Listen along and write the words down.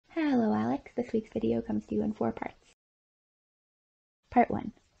this week's video comes to you in 4 parts. Part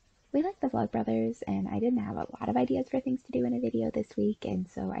 1. We like the Vlogbrothers, and I didn't have a lot of ideas for things to do in a video this week, and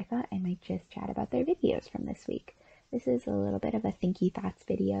so I thought I might just chat about their videos from this week. This is a little bit of a thinky thoughts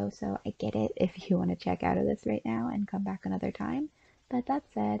video, so I get it if you want to check out of this right now and come back another time. But that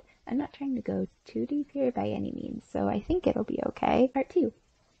said, I'm not trying to go too deep here by any means, so I think it'll be okay. Part 2.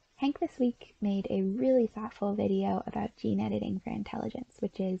 Hank this week made a really thoughtful video about gene editing for intelligence,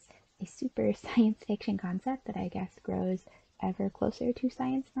 which is a super science fiction concept that I guess grows ever closer to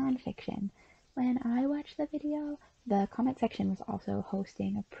science nonfiction. When I watched the video, the comment section was also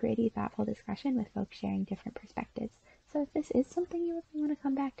hosting a pretty thoughtful discussion with folks sharing different perspectives. So if this is something you really want to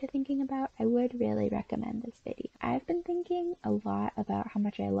come back to thinking about, I would really recommend this video. I've been thinking a lot about how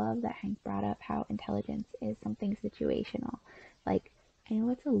much I love that Hank brought up how intelligence is something situational. Like, I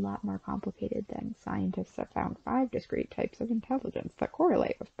know it's a lot more complicated than scientists have found 5 discrete types of intelligence that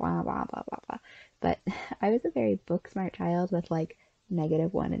correlate with blah blah blah blah blah. But I was a very book smart child with like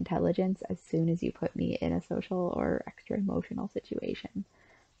 -1 intelligence as soon as you put me in a social or extra emotional situation.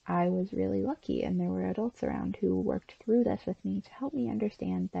 I was really lucky, and there were adults around who worked through this with me to help me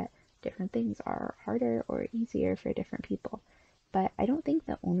understand that different things are harder or easier for different people. But I don't think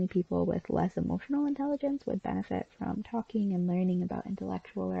that only people with less emotional intelligence would benefit from talking and learning about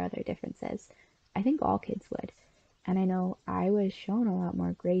intellectual or other differences. I think all kids would. And I know I was shown a lot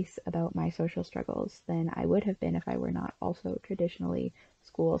more grace about my social struggles than I would have been if I were not also traditionally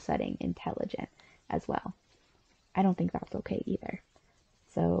school setting intelligent as well. I don't think that's okay either.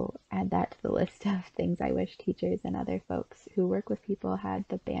 So add that to the list of things I wish teachers and other folks who work with people had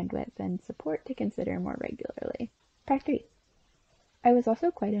the bandwidth and support to consider more regularly. Part 3. I was also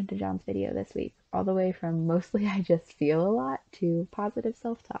quite into John's video this week, all the way from mostly I just feel a lot to positive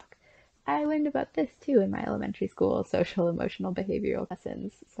self-talk. I learned about this too in my elementary school social emotional behavioral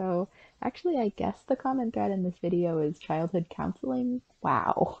lessons, so actually I guess the common thread in this video is childhood counseling.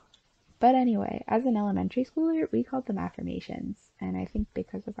 Wow. But anyway, as an elementary schooler, we called them affirmations, and I think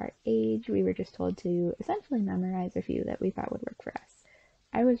because of our age, we were just told to essentially memorize a few that we thought would work for us.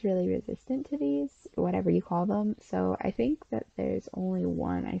 I was really resistant to these, whatever you call them, so I think that there's only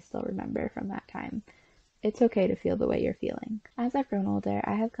one I still remember from that time. It's okay to feel the way you're feeling. As I've grown older,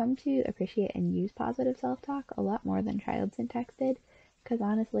 I have come to appreciate and use positive self-talk a lot more than child syntax did, because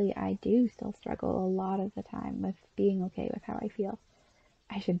honestly, I do still struggle a lot of the time with being okay with how I feel.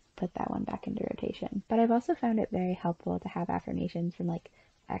 I should put that one back into rotation. But I've also found it very helpful to have affirmations from like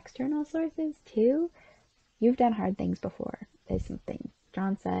external sources too. You've done hard things before is something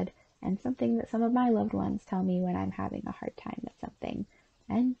John said, and something that some of my loved ones tell me when I'm having a hard time with something.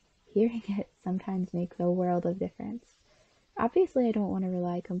 And hearing it sometimes makes a world of difference. Obviously, I don't want to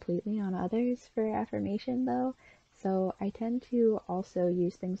rely completely on others for affirmation though, so I tend to also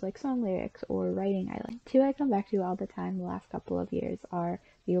use things like song lyrics or writing I like. 2 I come back to all the time the last couple of years are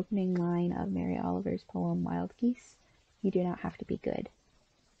the opening line of Mary Oliver's poem Wild Geese, "You do not have to be good,"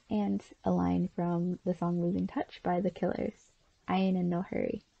 and a line from the song Losing Touch by The Killers, "I ain't in no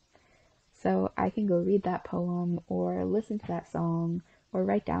hurry." So I can go read that poem or listen to that song or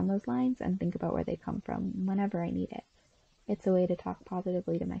write down those lines and think about where they come from whenever I need it. It's a way to talk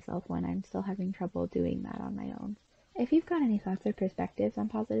positively to myself when I'm still having trouble doing that on my own. If you've got any thoughts or perspectives on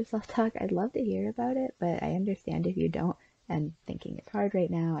positive self-talk, I'd love to hear about it, but I understand if you don't, and thinking it's hard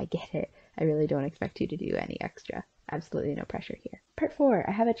right now, I get it. I really don't expect you to do any extra. Absolutely no pressure here. Part 4,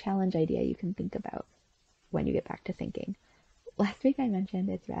 I have a challenge idea you can think about when you get back to thinking. Last week I mentioned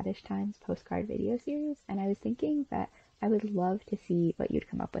It's Radish Time's postcard video series, and I was thinking that I would love to see what you'd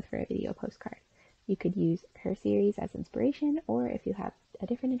come up with for a video postcard. You could use her series as inspiration, or if you have a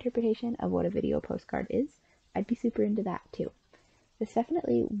different interpretation of what a video postcard is, I'd be super into that too. This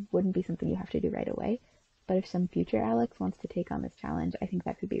definitely wouldn't be something you have to do right away, but if some future Alex wants to take on this challenge, I think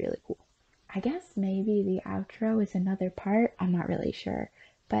that could be really cool. I guess maybe the outro is another part, I'm not really sure,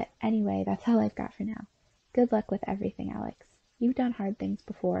 but anyway, that's all I've got for now. Good luck with everything, Alex. You've done hard things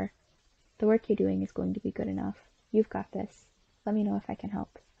before. The work you're doing is going to be good enough. You've got this. Let me know if I can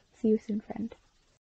help. See you soon, friend.